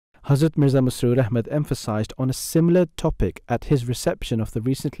Hazrat Mirza Masroor Ahmad emphasized on a similar topic at his reception of the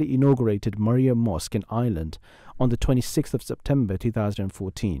recently inaugurated Maryam Mosque in Ireland on the 26th of September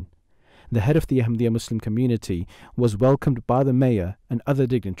 2014. The head of the Ahmadiyya Muslim community was welcomed by the mayor and other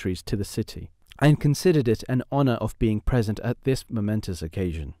dignitaries to the city and considered it an honor of being present at this momentous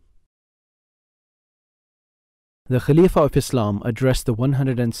occasion. The Khalifa of Islam addressed the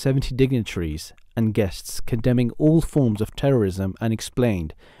 170 dignitaries and guests, condemning all forms of terrorism, and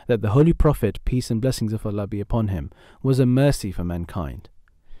explained that the Holy Prophet, peace and blessings of Allah be upon him, was a mercy for mankind.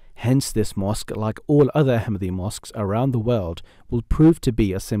 Hence this mosque, like all other Ahmadi mosques around the world, will prove to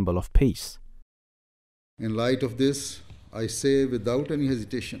be a symbol of peace. In light of this, I say without any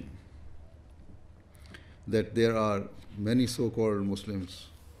hesitation that there are many so-called Muslims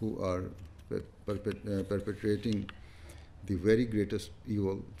who are perpetrating the very greatest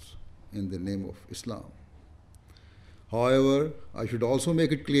evils in the name of Islam. However, I should also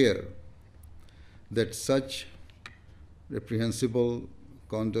make it clear that such reprehensible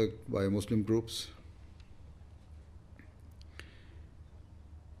conduct by Muslim groups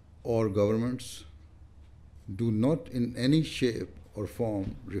or governments do not in any shape or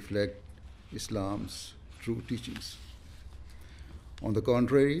form reflect Islam's true teachings. On the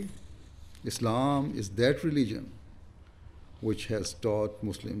contrary, Islam is that religion which has taught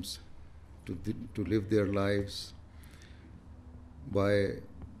Muslims to live their lives by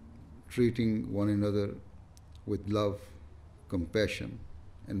treating one another with love, compassion,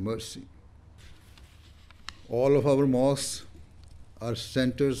 and mercy. All of our mosques are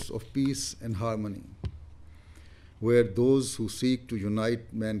centers of peace and harmony, where those who seek to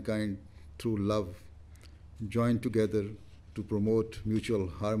unite mankind through love join together to promote mutual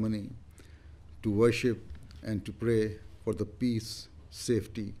harmony, to worship and to pray for the peace,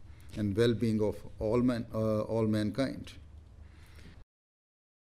 safety, and well-being of all mankind.